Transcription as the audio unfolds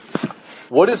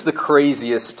What is the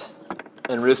craziest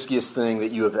and riskiest thing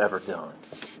that you have ever done?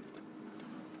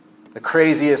 The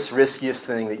craziest, riskiest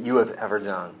thing that you have ever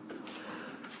done.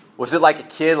 Was it like a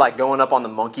kid, like going up on the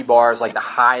monkey bars, like the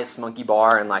highest monkey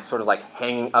bar, and like sort of like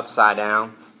hanging upside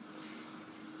down?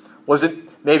 Was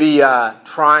it maybe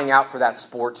trying out for that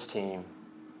sports team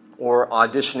or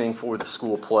auditioning for the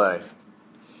school play?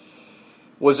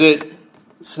 Was it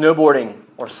snowboarding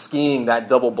or skiing that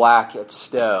double black at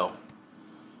Stowe?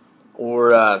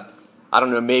 Or, I don't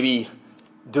know, maybe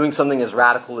doing something as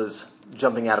radical as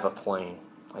jumping out of a plane,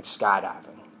 like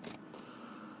skydiving.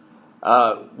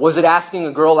 Was it asking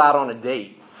a girl out on a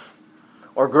date?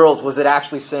 Or girls, was it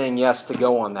actually saying yes to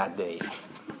go on that date?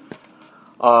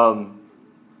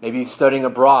 Maybe studying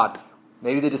abroad.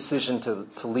 Maybe the decision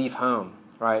to leave home,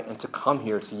 right, and to come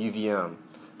here to UVM.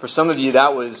 For some of you,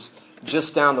 that was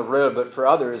just down the road, but for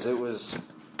others, it was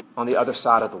on the other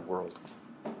side of the world.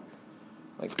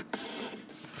 Like,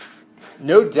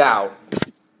 no doubt,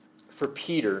 for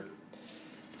Peter,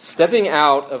 stepping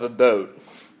out of a boat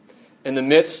in the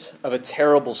midst of a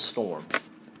terrible storm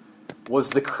was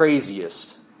the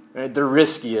craziest, right, the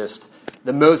riskiest,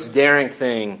 the most daring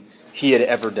thing he had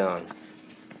ever done.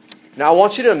 Now, I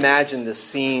want you to imagine this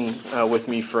scene with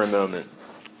me for a moment.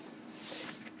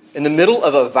 In the middle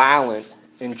of a violent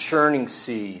and churning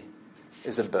sea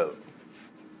is a boat.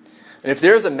 And if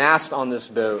there's a mast on this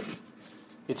boat,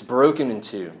 it's broken in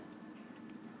two.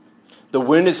 The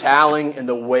wind is howling and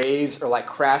the waves are like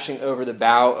crashing over the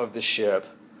bow of the ship.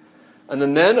 And the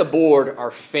men aboard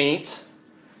are faint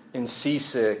and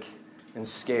seasick and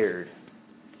scared.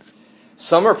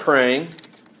 Some are praying,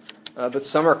 but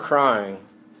some are crying.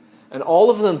 And all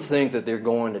of them think that they're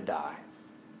going to die.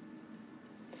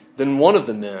 Then one of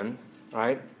the men,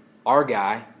 right, our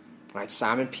guy, right,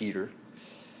 Simon Peter,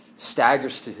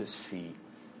 staggers to his feet.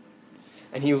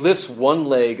 And he lifts one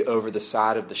leg over the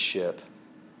side of the ship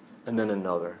and then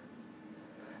another.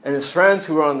 And his friends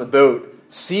who are on the boat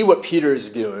see what Peter is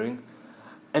doing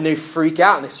and they freak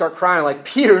out and they start crying like,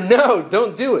 Peter, no,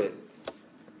 don't do it.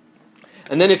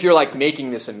 And then if you're like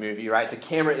making this a movie, right, the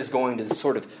camera is going to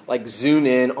sort of like zoom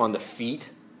in on the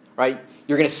feet, right?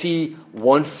 You're going to see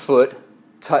one foot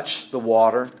touch the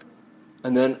water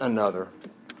and then another.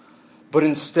 But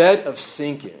instead of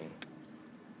sinking,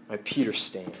 right, Peter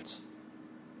stands.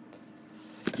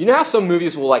 You know how some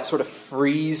movies will like sort of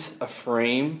freeze a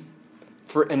frame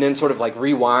and then sort of like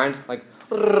rewind, like,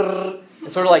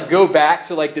 and sort of like go back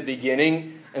to like the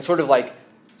beginning and sort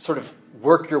of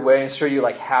work your way and show you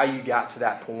like how you got to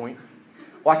that point?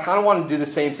 Well, I kind of want to do the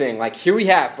same thing. Like here we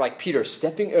have like Peter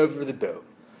stepping over the boat.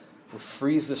 We'll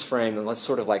freeze this frame and let's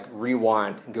sort of like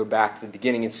rewind and go back to the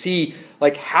beginning and see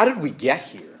like how did we get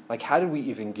here? Like how did we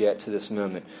even get to this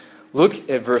moment? Look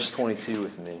at verse 22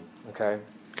 with me, okay?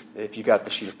 If you got the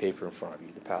sheet of paper in front of you,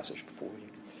 the passage before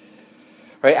you.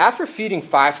 Right, after feeding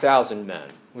 5,000 men,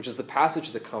 which is the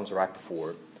passage that comes right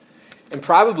before it, and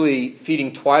probably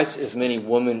feeding twice as many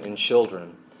women and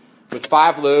children, with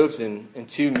 5 loaves and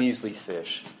 2 measly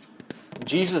fish,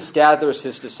 Jesus gathers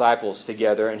his disciples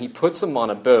together, and he puts them on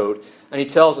a boat, and he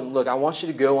tells them, look, I want you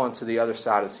to go on to the other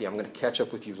side of the sea. I'm going to catch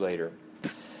up with you later.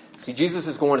 See, Jesus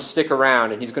is going to stick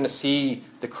around, and he's going to see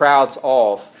the crowds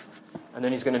off, and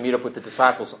then he's going to meet up with the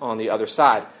disciples on the other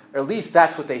side. Or at least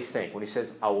that's what they think when he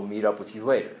says, I will meet up with you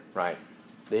later, right?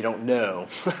 They don't know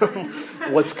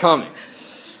what's coming.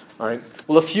 All right.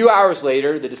 Well, a few hours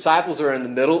later, the disciples are in the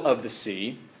middle of the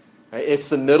sea. Right? It's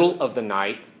the middle of the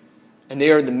night, and they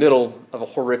are in the middle of a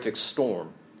horrific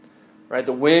storm. Right?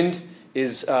 The wind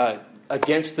is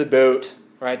against the boat.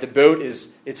 Right? The boat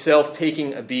is itself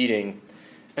taking a beating,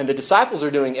 and the disciples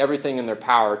are doing everything in their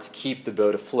power to keep the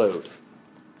boat afloat.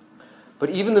 But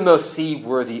even the most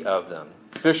seaworthy of them,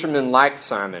 fishermen like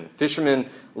Simon, fishermen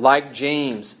like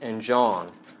James and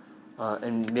John,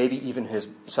 and maybe even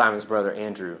Simon's brother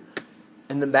Andrew,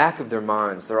 in the back of their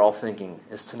minds, they're all thinking,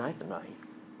 is tonight the night?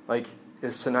 Like,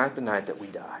 is tonight the night that we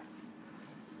die?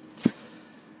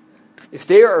 If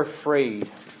they are afraid,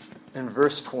 in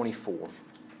verse 24,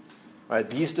 right,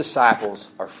 these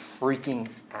disciples are freaking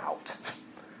out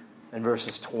in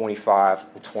verses 25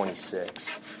 and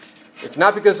 26. It's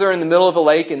not because they're in the middle of a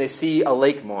lake and they see a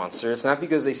lake monster. It's not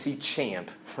because they see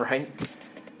Champ, right?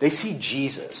 They see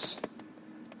Jesus.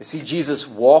 They see Jesus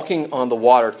walking on the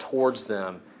water towards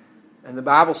them. And the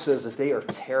Bible says that they are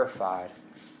terrified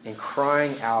and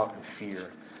crying out in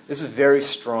fear. This is very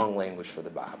strong language for the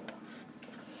Bible.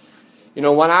 You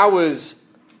know, when I was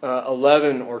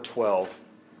 11 or 12,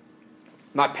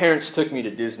 my parents took me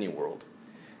to Disney World.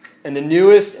 And the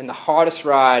newest and the hottest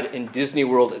ride in Disney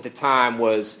World at the time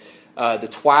was the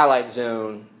Twilight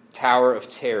Zone Tower of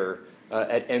Terror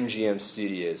at MGM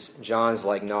Studios. John's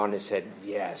like nodding his head,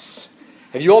 yes.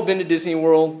 Have you all been to Disney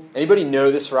World? Anybody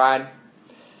know this ride?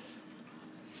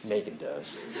 Megan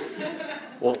does.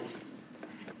 Well,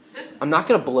 I'm not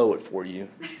going to blow it for you.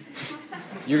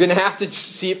 You're going to have to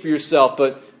see it for yourself,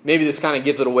 but maybe this kind of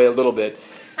gives it away a little bit.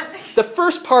 The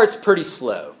first part's pretty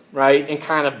slow, right, and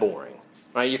kind of boring.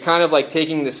 Right? You're kind of like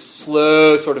taking this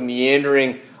slow, sort of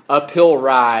meandering uphill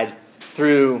ride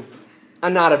through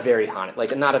not a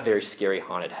very scary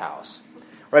haunted house.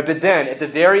 Right? But then, at the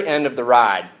very end of the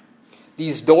ride,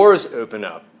 these doors open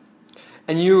up,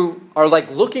 and you are like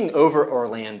looking over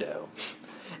Orlando.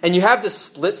 And you have this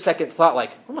split-second thought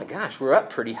like, oh my gosh, we're up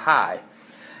pretty high.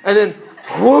 And then,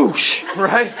 whoosh,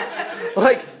 right?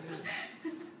 Like,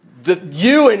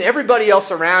 you and everybody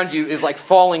else around you is like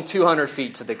falling 200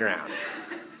 feet to the ground.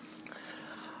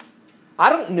 I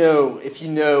don't know if you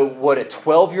know what a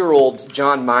 12-year-old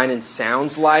John Minen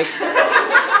sounds like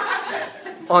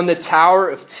on the Tower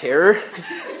of Terror,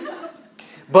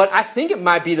 but I think it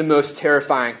might be the most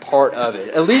terrifying part of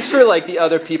it, at least for like the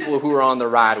other people who were on the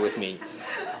ride with me.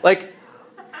 Like,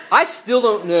 I still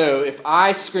don't know if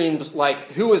I screamed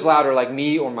like who was louder, like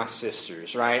me or my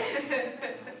sisters, right?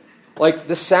 Like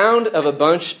the sound of a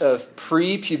bunch of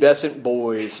prepubescent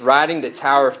boys riding the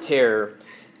Tower of Terror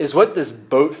is what this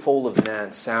boat full of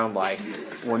men sound like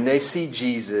when they see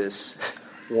Jesus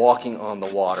walking on the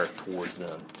water towards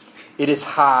them. It is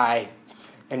high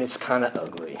and it's kind of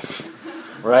ugly,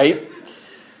 right?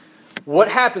 What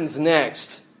happens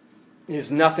next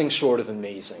is nothing short of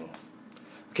amazing.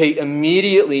 Okay,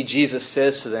 immediately Jesus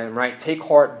says to them, right, take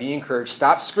heart, be encouraged,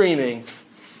 stop screaming,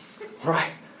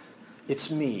 right?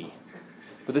 It's me.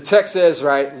 But the text says,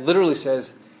 right, literally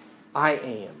says, I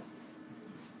am.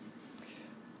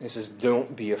 It says,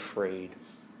 don't be afraid.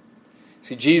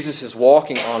 See, Jesus is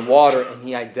walking on water, and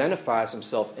he identifies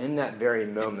himself in that very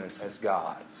moment as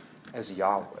God, as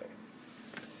Yahweh.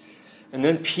 And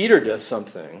then Peter does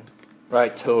something,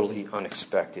 right, totally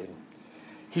unexpected.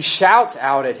 He shouts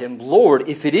out at him, Lord,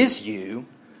 if it is you,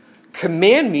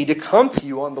 command me to come to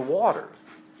you on the water.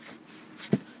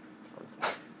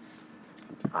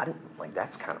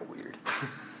 That's kind of weird.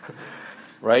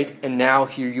 Right? And now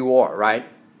here you are, right?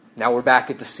 Now we're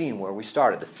back at the scene where we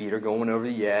started. The feet are going over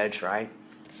the edge, right?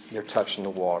 They're touching the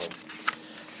water.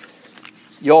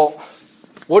 Y'all,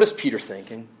 what is Peter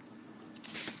thinking?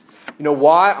 You know,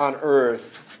 why on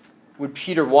earth would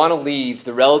Peter want to leave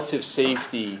the relative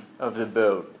safety of the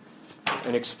boat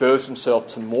and expose himself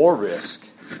to more risk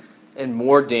and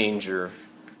more danger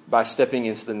by stepping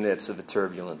into the midst of a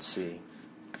turbulent sea?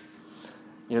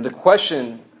 You know, the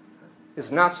question is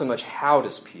not so much how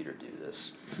does Peter do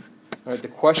this? Right, the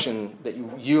question that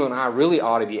you and I really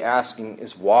ought to be asking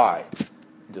is why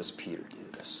does Peter do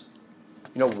this?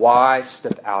 You know, why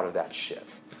step out of that ship?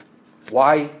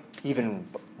 Why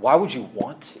would you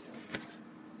want to?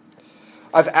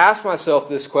 I've asked myself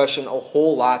this question a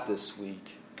whole lot this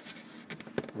week.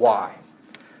 Why?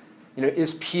 You know,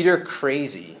 is Peter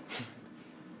crazy?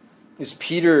 Is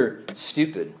Peter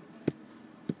stupid?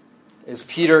 Is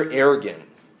Peter arrogant?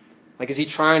 Like, is he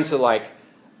trying to, like,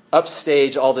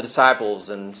 upstage all the disciples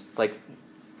and, like,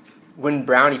 win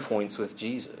brownie points with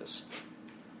Jesus?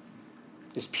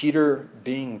 Is Peter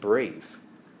being brave?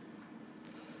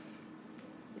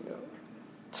 You know,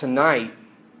 tonight,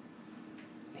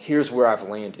 here's where I've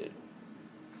landed.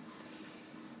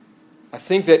 I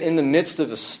think that in the midst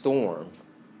of a storm,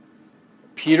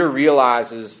 Peter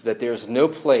realizes that there's no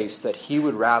place that he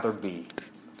would rather be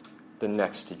than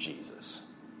next to Jesus.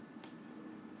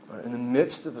 In the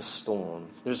midst of a storm,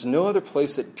 there's no other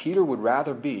place that Peter would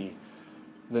rather be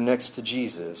than next to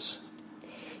Jesus.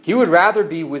 He would rather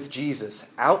be with Jesus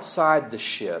outside the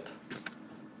ship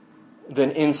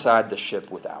than inside the ship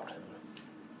without him.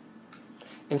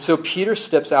 And so Peter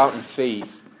steps out in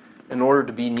faith in order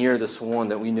to be near this one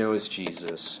that we know as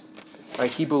Jesus. Right?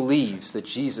 He believes that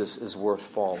Jesus is worth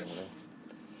following.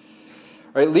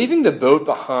 Right? Leaving the boat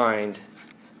behind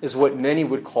is what many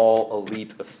would call a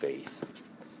leap of faith.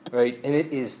 Right? And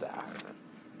it is that.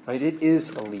 Right? It is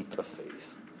a leap of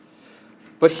faith.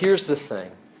 But here's the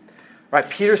thing. Right?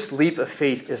 Peter's leap of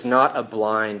faith is not a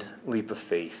blind leap of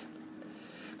faith.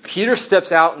 Peter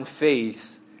steps out in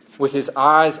faith with his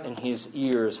eyes and his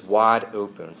ears wide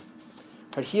open.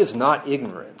 Right? He is not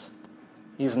ignorant.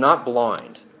 He is not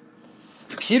blind.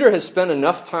 Peter has spent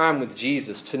enough time with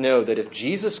Jesus to know that if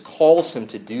Jesus calls him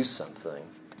to do something,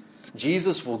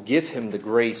 Jesus will give him the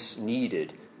grace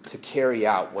needed to carry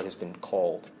out what has been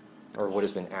called or what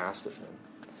has been asked of him.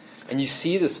 And you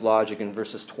see this logic in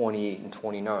verses 28 and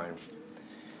 29.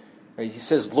 Right? He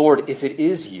says, Lord, if it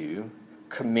is you,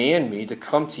 command me to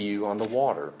come to you on the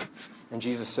water. And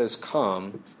Jesus says,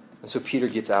 come. And so Peter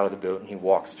gets out of the boat and he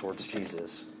walks towards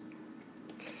Jesus.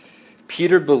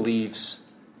 Peter believes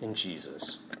in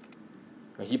Jesus.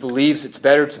 He believes it's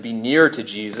better to be near to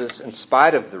Jesus in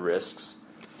spite of the risks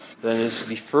than it is to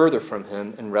be further from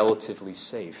him and relatively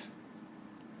safe.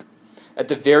 At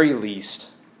the very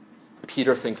least,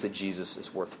 Peter thinks that Jesus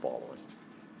is worth following.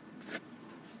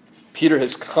 Peter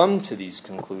has come to these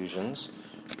conclusions,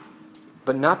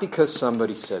 but not because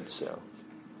somebody said so.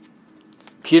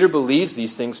 Peter believes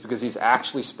these things because he's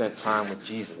actually spent time with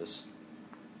Jesus.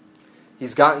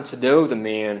 He's gotten to know the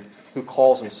man who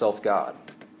calls himself God.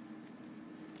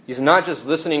 He's not just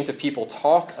listening to people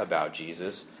talk about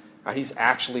Jesus, right? He's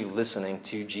actually listening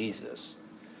to Jesus.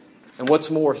 And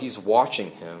what's more, he's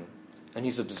watching him, and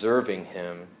he's observing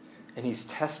him, and he's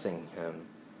testing him,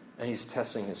 and he's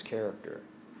testing his character.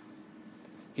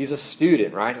 He's a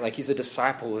student, right? Like he's a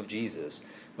disciple of Jesus,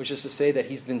 which is to say that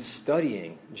he's been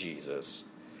studying Jesus.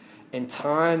 And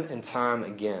time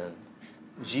again,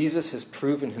 Jesus has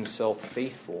proven himself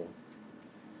faithful.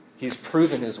 He's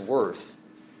proven his worth.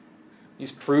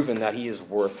 He's proven that he is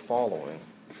worth following.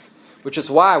 Which is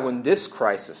why when this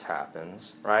crisis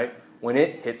happens, right, when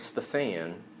it hits the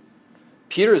fan,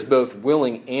 Peter is both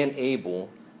willing and able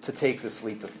to take this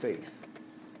leap of faith.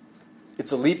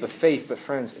 It's a leap of faith, but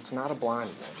friends, it's not a blind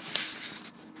one.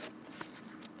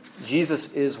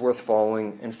 Jesus is worth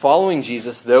following, and following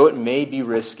Jesus, though it may be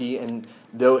risky, and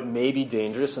though it may be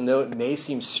dangerous, and though it may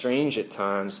seem strange at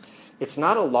times, it's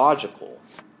not illogical,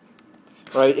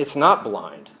 right? It's not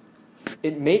blind.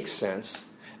 It makes sense,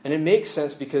 and it makes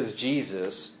sense because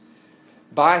Jesus,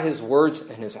 by his words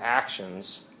and his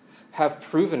actions, have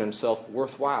proven himself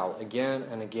worthwhile again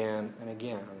and again and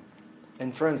again.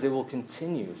 And friends, it will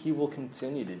continue. He will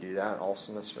continue to do that all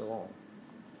semester long.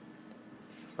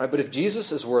 Right? But if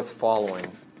Jesus is worth following,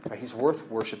 right, he's worth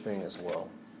worshiping as well.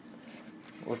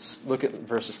 Let's look at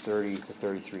verses 30 to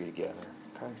 33 together.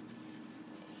 Okay?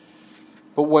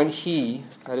 But when he,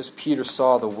 that is Peter,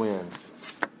 saw the wind,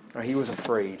 right, he was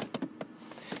afraid.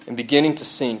 And beginning to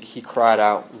sink, he cried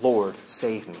out, "Lord,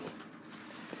 save me."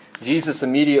 Jesus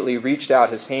immediately reached out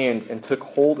his hand and took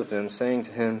hold of him, saying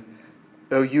to him,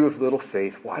 "O you of little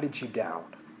faith, why did you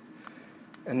doubt?"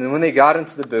 And then when they got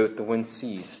into the boat, the wind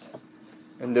ceased.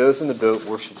 And those in the boat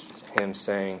worshipped him,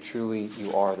 saying, "Truly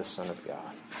you are the Son of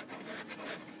God."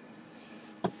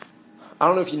 I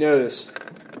don't know if you know this,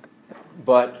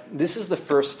 but this is the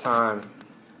first time,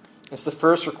 it's the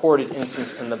first recorded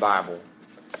instance in the Bible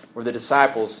where the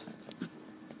disciples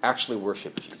actually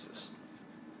worship Jesus.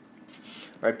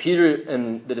 Right, Peter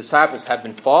and the disciples have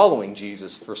been following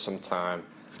Jesus for some time,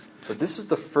 but this is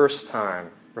the first time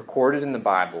recorded in the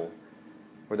Bible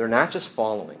where they're not just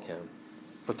following him,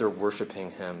 but they're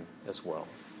worshiping him as well.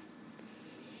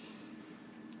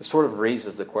 It sort of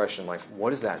raises the question, like,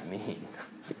 what does that mean?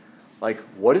 Like,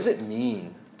 what does it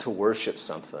mean to worship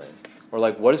something? Or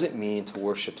like, what does it mean to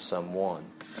worship someone?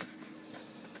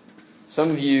 Some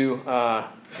of you,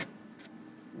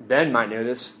 Ben might know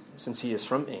this since he is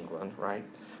from England, right?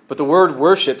 But the word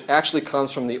worship actually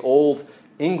comes from the old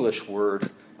English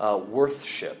word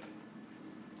worthship.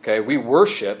 Okay, we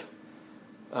worship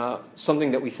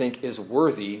something that we think is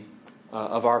worthy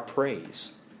of our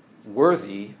praise,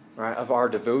 worthy, right, of our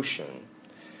devotion.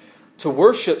 To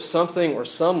worship something or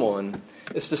someone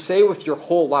is to say with your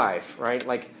whole life, right,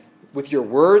 like with your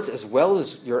words as well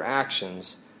as your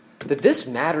actions, that this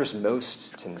matters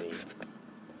most to me.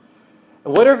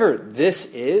 And whatever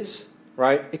this is,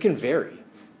 right, it can vary.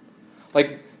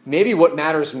 Like maybe what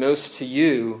matters most to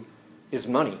you is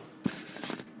money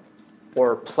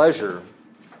or pleasure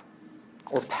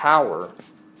or power.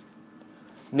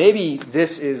 Maybe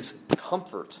this is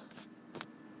comfort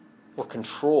or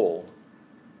control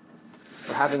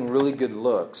or having really good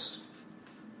looks.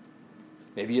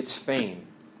 Maybe it's fame.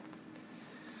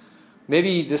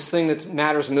 Maybe this thing that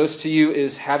matters most to you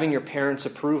is having your parents'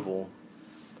 approval,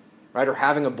 right? Or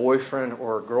having a boyfriend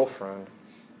or a girlfriend.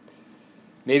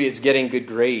 Maybe it's getting good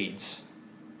grades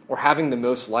or having the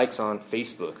most likes on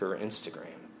Facebook or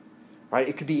Instagram, right?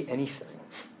 It could be anything.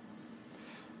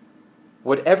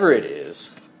 Whatever it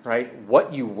is, right,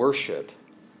 what you worship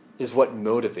is what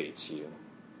motivates you.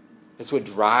 It's what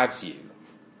drives you.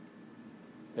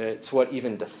 It's what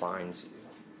even defines you.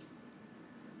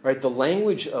 Right? The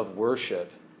language of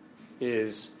worship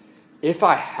is, if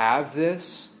I have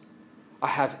this, I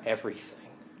have everything.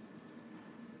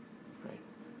 Right?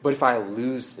 But if I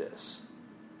lose this,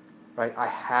 right, I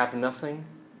have nothing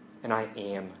and I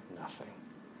am nothing.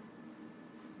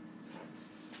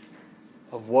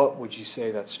 Of what would you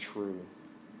say that's true?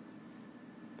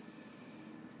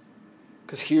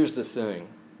 Because here's the thing.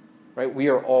 right? We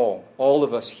are all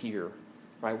of us here,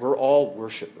 right? We're all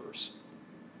worshipers.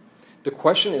 The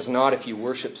question is not if you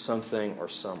worship something or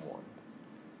someone,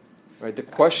 right? The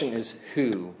question is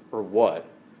who or what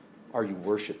are you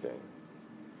worshiping?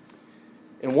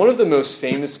 In one of the most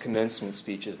famous commencement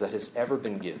speeches that has ever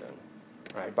been given,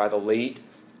 right, by the late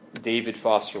David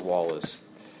Foster Wallace,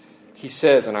 he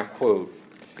says, and I quote,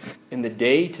 "In the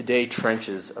day-to-day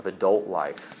trenches of adult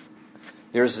life,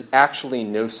 there is actually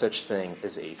no such thing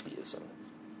as atheism.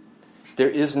 There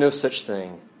is no such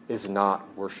thing as not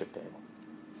worshiping.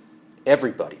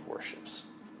 Everybody worships.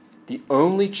 The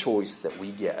only choice that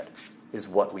we get is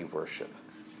what we worship."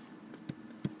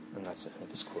 And that's the end of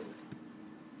this quote.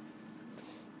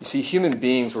 You see, human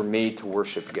beings were made to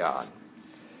worship God.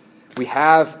 We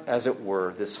have, as it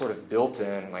were, this sort of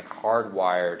built-in, like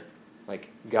hardwired, like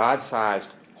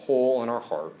God-sized hole in our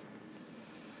heart.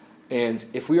 And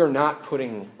if we are not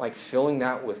filling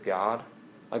that with God,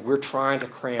 like we're trying to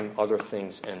cram other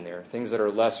things in there, things that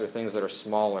are lesser, things that are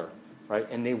smaller, right?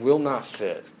 And they will not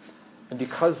fit. And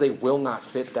because they will not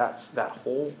fit that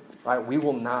hole, right, we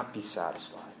will not be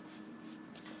satisfied.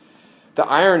 The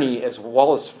irony, as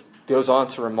Wallace goes on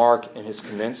to remark in his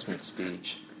commencement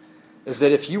speech, is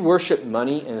that if you worship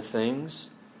money and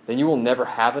things, then you will never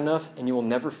have enough and you will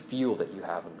never feel that you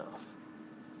have enough.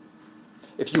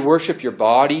 If you worship your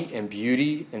body and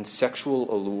beauty and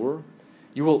sexual allure,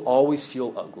 you will always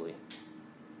feel ugly.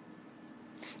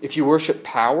 If you worship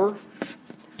power,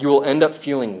 you will end up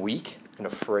feeling weak and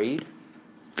afraid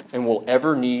and will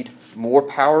ever need more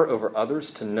power over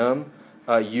others to numb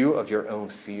you of your own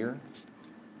fear.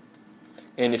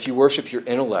 And if you worship your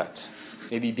intellect,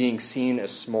 maybe being seen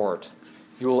as smart,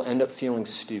 you will end up feeling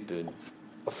stupid,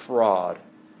 a fraud,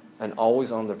 and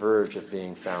always on the verge of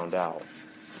being found out.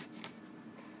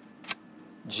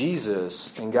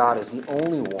 Jesus and God is the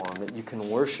only one that you can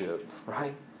worship,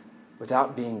 right,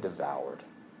 without being devoured,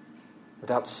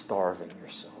 without starving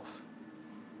yourself.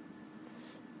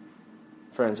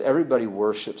 Friends, everybody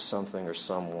worships something or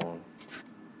someone.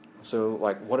 So,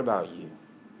 what about you?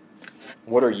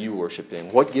 What are you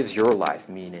worshiping? What gives your life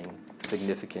meaning,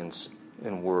 significance,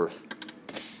 and worth?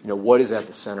 What is at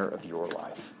the center of your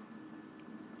life?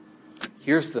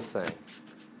 Here's the thing.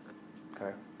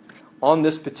 Okay? On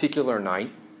this particular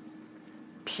night,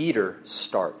 Peter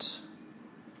starts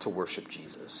to worship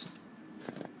Jesus.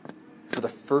 For the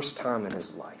first time in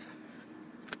his life,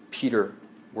 Peter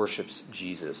worships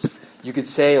Jesus. You could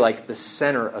say, the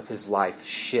center of his life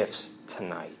shifts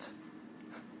tonight.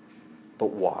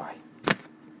 But why?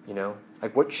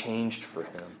 What changed for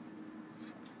him?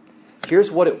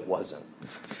 Here's what it wasn't.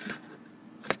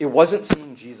 It wasn't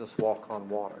seeing Jesus walk on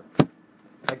water.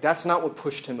 That's not what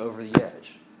pushed him over the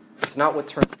edge. It's not what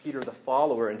turned Peter the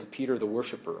follower into Peter the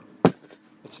worshiper.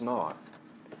 It's not.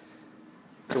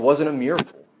 It wasn't a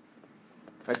miracle.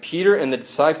 Right? Peter and the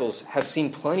disciples have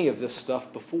seen plenty of this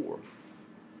stuff before.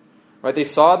 Right? They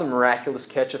saw the miraculous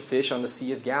catch of fish on the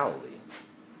Sea of Galilee.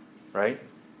 Right?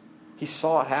 He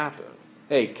saw it happen.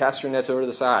 Hey, cast your nets over to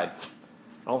the side.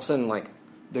 All of a sudden,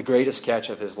 the greatest catch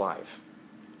of his life.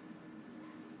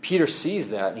 Peter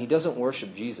sees that, and he doesn't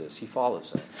worship Jesus. He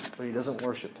follows him, but he doesn't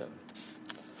worship him.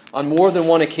 On more than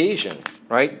one occasion,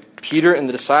 right, Peter and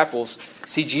the disciples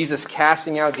see Jesus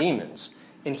casting out demons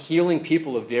and healing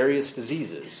people of various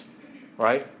diseases,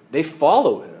 right? They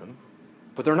follow him,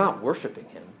 but they're not worshiping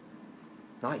him.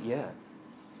 Not yet.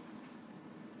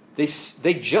 They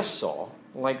just saw,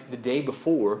 the day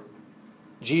before,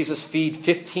 Jesus feed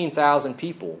 15,000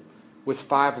 people with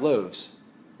 5 loaves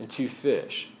and 2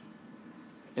 fish.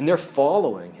 And they're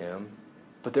following him,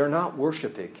 but they're not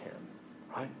worshiping him.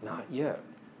 Right? Not yet.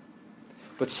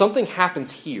 But something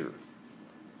happens here,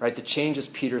 right, that changes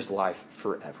Peter's life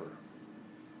forever.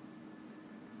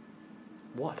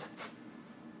 What?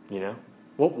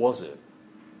 What was it?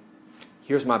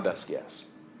 Here's my best guess.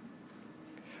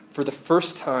 For the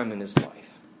first time in his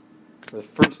life,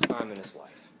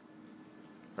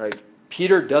 right,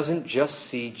 Peter doesn't just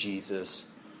see Jesus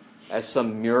as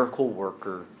some miracle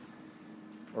worker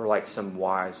or some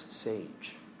wise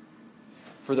sage.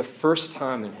 For the first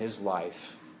time in his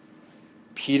life,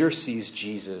 Peter sees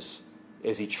Jesus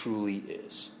as he truly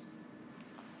is.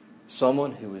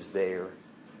 Someone who is there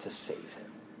to save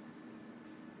him.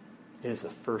 It is the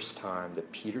first time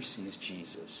that Peter sees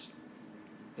Jesus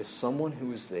as someone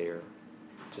who is there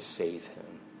to save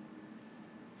him.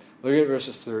 Look at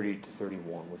verses 30 to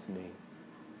 31 with me.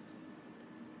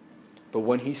 But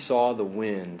when he saw the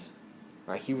wind,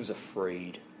 he was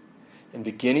afraid. And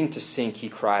beginning to sink, he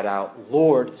cried out,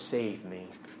 "Lord, save me."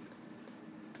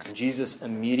 And Jesus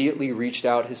immediately reached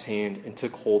out his hand and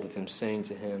took hold of him, saying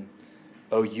to him,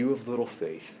 "O you of little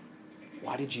faith,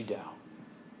 Why did you doubt?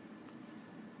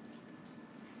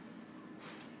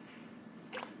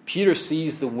 Peter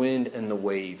sees the wind and the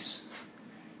waves,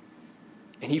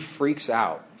 and he freaks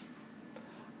out.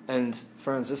 And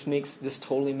friends, this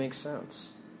totally makes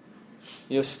sense.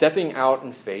 You know, stepping out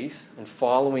in faith and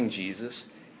following Jesus,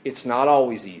 it's not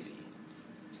always easy,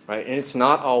 right? And it's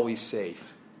not always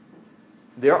safe.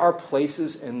 There are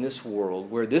places in this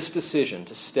world where this decision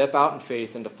to step out in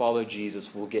faith and to follow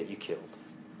Jesus will get you killed.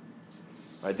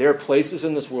 Right? There are places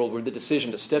in this world where the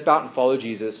decision to step out and follow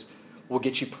Jesus will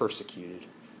get you persecuted.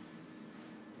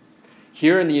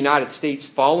 Here in the United States,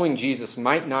 following Jesus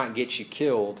might not get you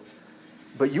killed,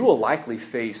 but you will likely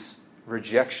face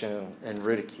rejection and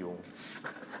ridicule.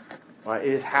 Right?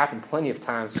 It has happened plenty of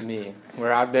times to me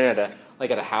where I've been at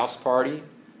a house party,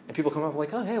 and people come up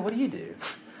like, "Oh, hey, what do you do?"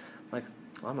 I'm like,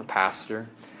 "I'm a pastor."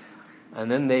 And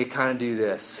then they kind of do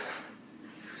this,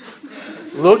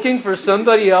 looking for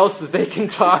somebody else that they can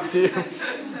talk to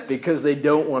because they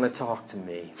don't want to talk to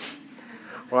me.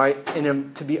 Right?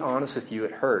 And to be honest with you,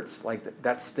 it hurts. Like,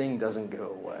 that sting doesn't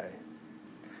go away.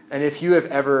 And if you have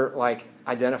ever,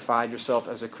 identified yourself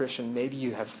as a Christian, maybe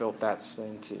you have felt that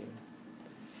sting too.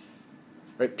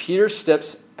 Right? Peter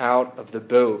steps out of the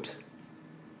boat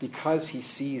because he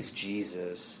sees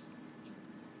Jesus.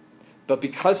 But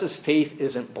because his faith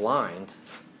isn't blind,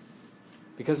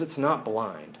 because it's not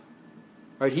blind,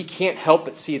 right? He can't help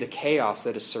but see the chaos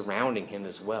that is surrounding him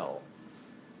as well.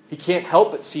 He can't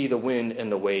help but see the wind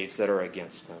and the waves that are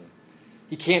against him.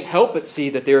 He can't help but see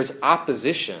that there is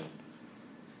opposition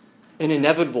and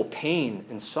inevitable pain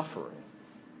and suffering.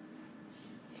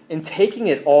 In taking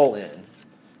it all in,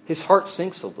 his heart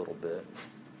sinks a little bit.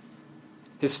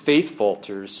 His faith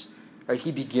falters. Right?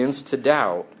 He begins to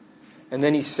doubt. And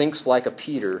then he sinks like a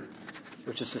Peter,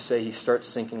 which is to say he starts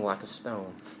sinking like a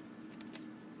stone.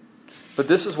 But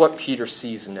this is what Peter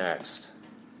sees next.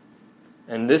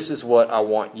 And this is what I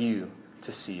want you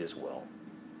to see as well.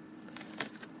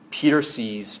 Peter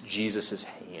sees Jesus'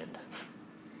 hand.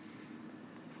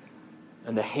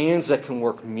 And the hands that can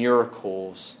work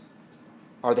miracles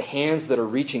are the hands that are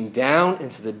reaching down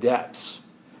into the depths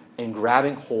and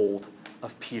grabbing hold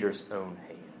of Peter's own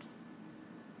hand.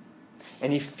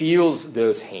 And he feels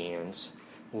those hands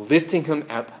lifting him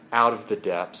up out of the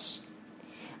depths.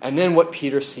 And then what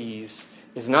Peter sees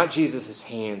is not Jesus'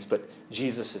 hands, but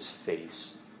Jesus'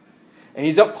 face. And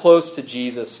he's up close to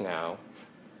Jesus now,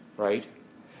 right?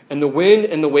 And the wind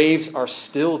and the waves are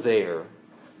still there,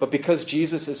 but because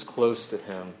Jesus is close to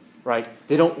him, right,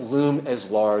 they don't loom as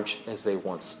large as they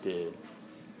once did.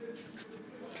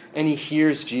 And he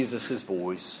hears Jesus'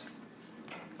 voice.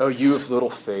 "Oh, you of little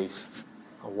faith,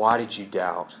 why did you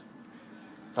doubt?"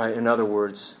 Right? In other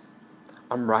words,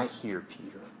 I'm right here,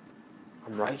 Peter.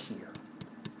 I'm right here.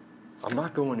 I'm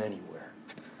not going anywhere.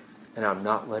 And I'm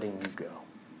not letting you go.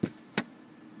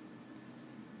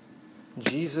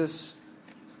 Jesus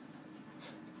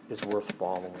is worth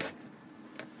following.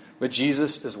 But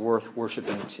Jesus is worth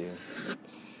worshiping too.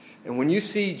 And when you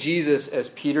see Jesus as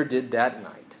Peter did that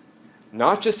night,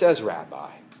 not just as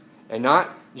rabbi, and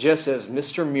not just as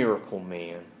Mr. Miracle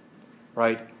Man,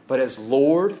 right, but as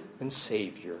Lord and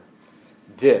Savior,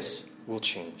 this will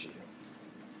change you.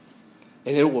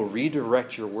 And it will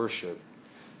redirect your worship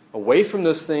away from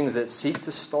those things that seek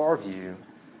to starve you,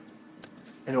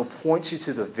 and it'll point you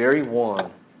to the very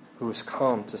one who has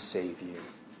come to save you.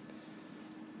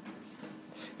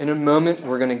 In a moment,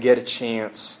 we're going to get a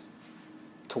chance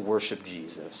to worship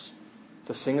Jesus,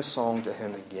 to sing a song to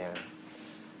him again.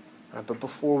 But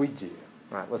before we do,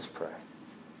 let's pray.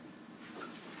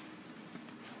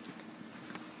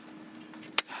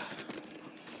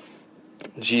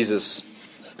 Jesus,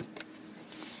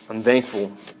 I'm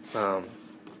thankful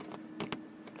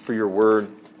for your word,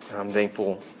 and I'm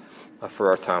thankful for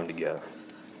our time together.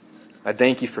 I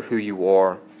thank you for who you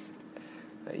are.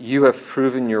 You have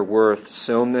proven your worth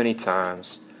so many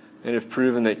times, and have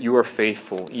proven that you are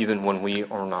faithful even when we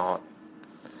are not.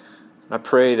 And I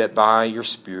pray that by your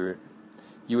Spirit,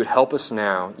 you would help us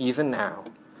now, even now,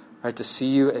 right, to see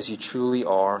you as you truly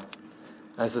are,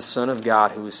 as the Son of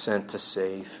God who was sent to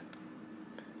save.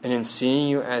 And in seeing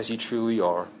you as you truly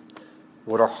are,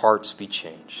 would our hearts be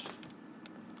changed.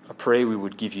 I pray we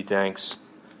would give you thanks,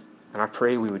 and I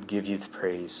pray we would give you the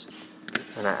praise.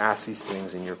 And I ask these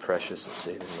things in your precious and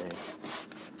saving name.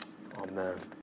 Amen.